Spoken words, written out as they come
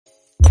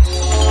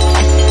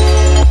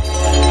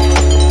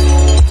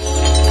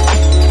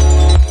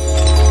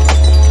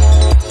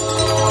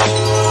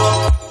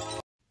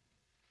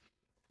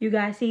You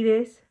guys see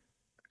this?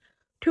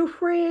 To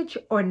fridge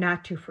or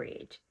not to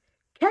fridge?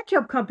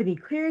 Ketchup company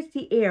clears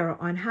the air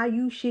on how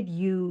you should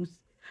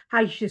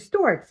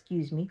store,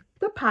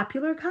 the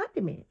popular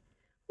condiment.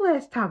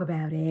 Let's talk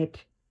about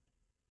it.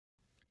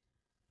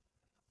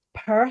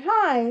 Per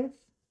Heinz,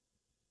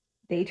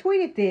 they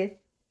tweeted this.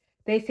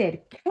 They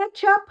said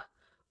ketchup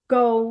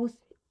goes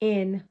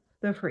in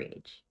the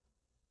fridge.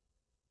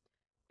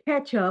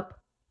 Ketchup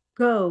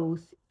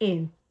goes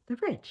in the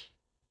fridge.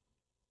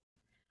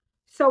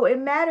 So it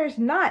matters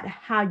not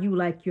how you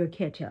like your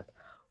ketchup.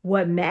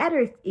 What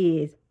matters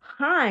is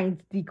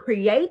Heinz, the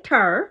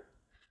creator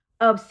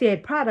of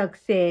said product,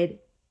 said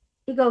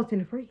it goes in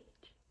the fridge.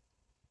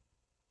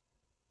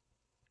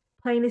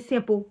 Plain and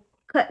simple,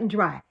 cut and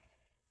dry.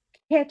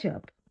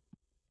 Ketchup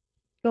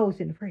goes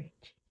in the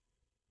fridge.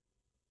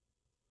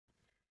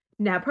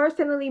 Now,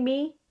 personally,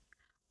 me,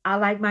 I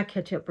like my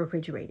ketchup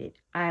refrigerated.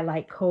 I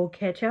like cold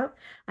ketchup.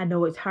 I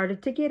know it's harder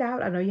to get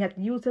out. I know you have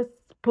to use a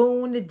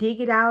spoon to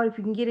dig it out if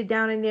you can get it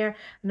down in there.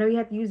 I know you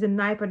have to use a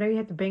knife. I know you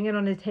have to bang it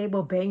on the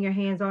table, bang your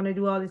hands on it,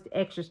 do all this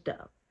extra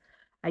stuff.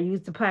 I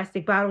use the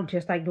plastic bottle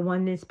just like the one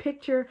in this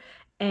picture,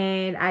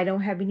 and I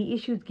don't have any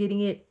issues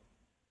getting it.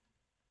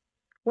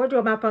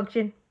 Wardrobe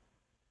malfunction.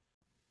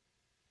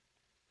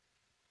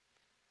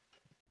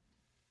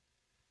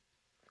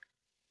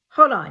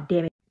 Hold on,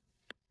 damn it.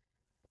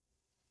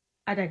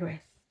 I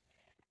digress.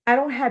 I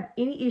don't have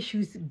any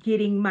issues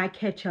getting my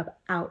ketchup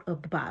out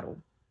of the bottle.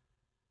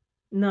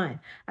 None.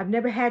 I've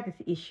never had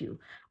this issue.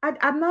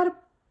 I'm not a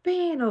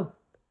fan of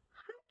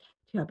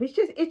hot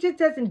ketchup. It just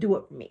doesn't do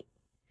it for me.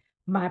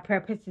 My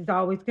preference is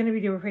always going to be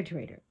the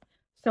refrigerator.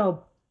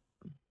 So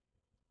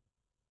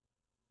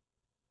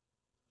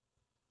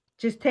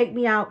just take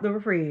me out the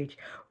fridge.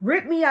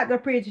 Rip me out the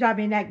fridge and I've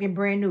been acting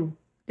brand new.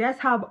 That's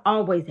how I've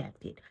always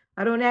acted.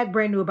 I don't act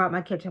brand new about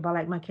my ketchup. I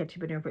like my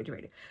ketchup in the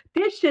refrigerator.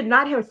 This should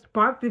not have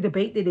sparked the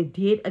debate that it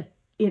did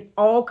in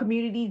all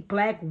communities,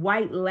 black,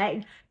 white,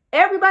 Latin.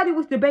 Everybody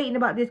was debating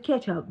about this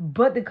ketchup,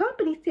 but the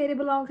company said it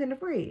belongs in the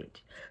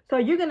fridge. So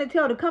you're going to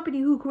tell the company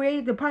who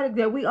created the product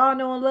that we all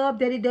know and love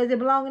that it doesn't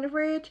belong in the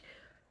fridge?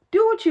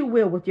 Do what you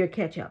will with your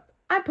ketchup.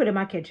 I put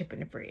my ketchup in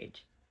the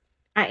fridge.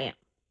 I am.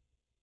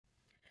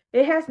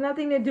 It has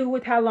nothing to do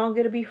with how long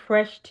it'll be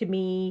fresh to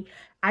me.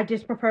 I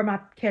just prefer my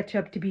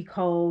ketchup to be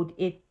cold.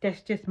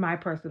 That's just my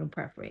personal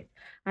preference.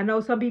 I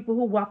know some people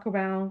who walk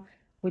around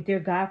with their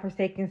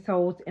godforsaken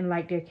souls and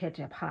like their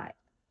ketchup hot.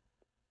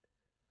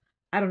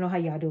 I don't know how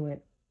y'all do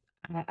it.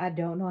 I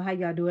don't know how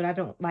y'all do it. I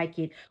don't like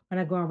it. When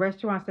I go in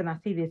restaurants and I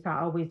see this,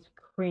 I always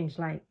cringe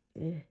like,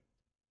 ugh.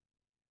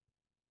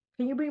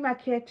 Can you bring my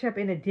ketchup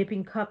in a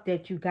dipping cup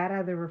that you got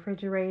out of the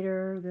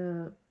refrigerator?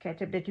 The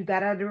ketchup that you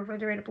got out of the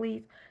refrigerator,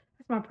 please?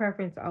 That's my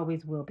preference,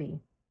 always will be.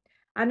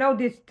 I know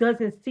this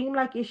doesn't seem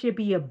like it should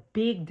be a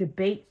big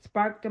debate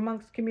sparked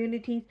amongst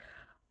communities,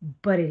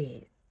 but it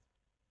is.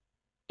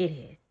 It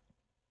is.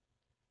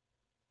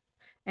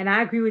 And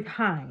I agree with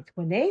Heinz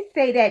when they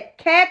say that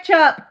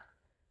ketchup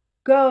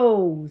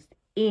goes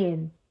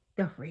in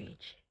the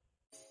fridge.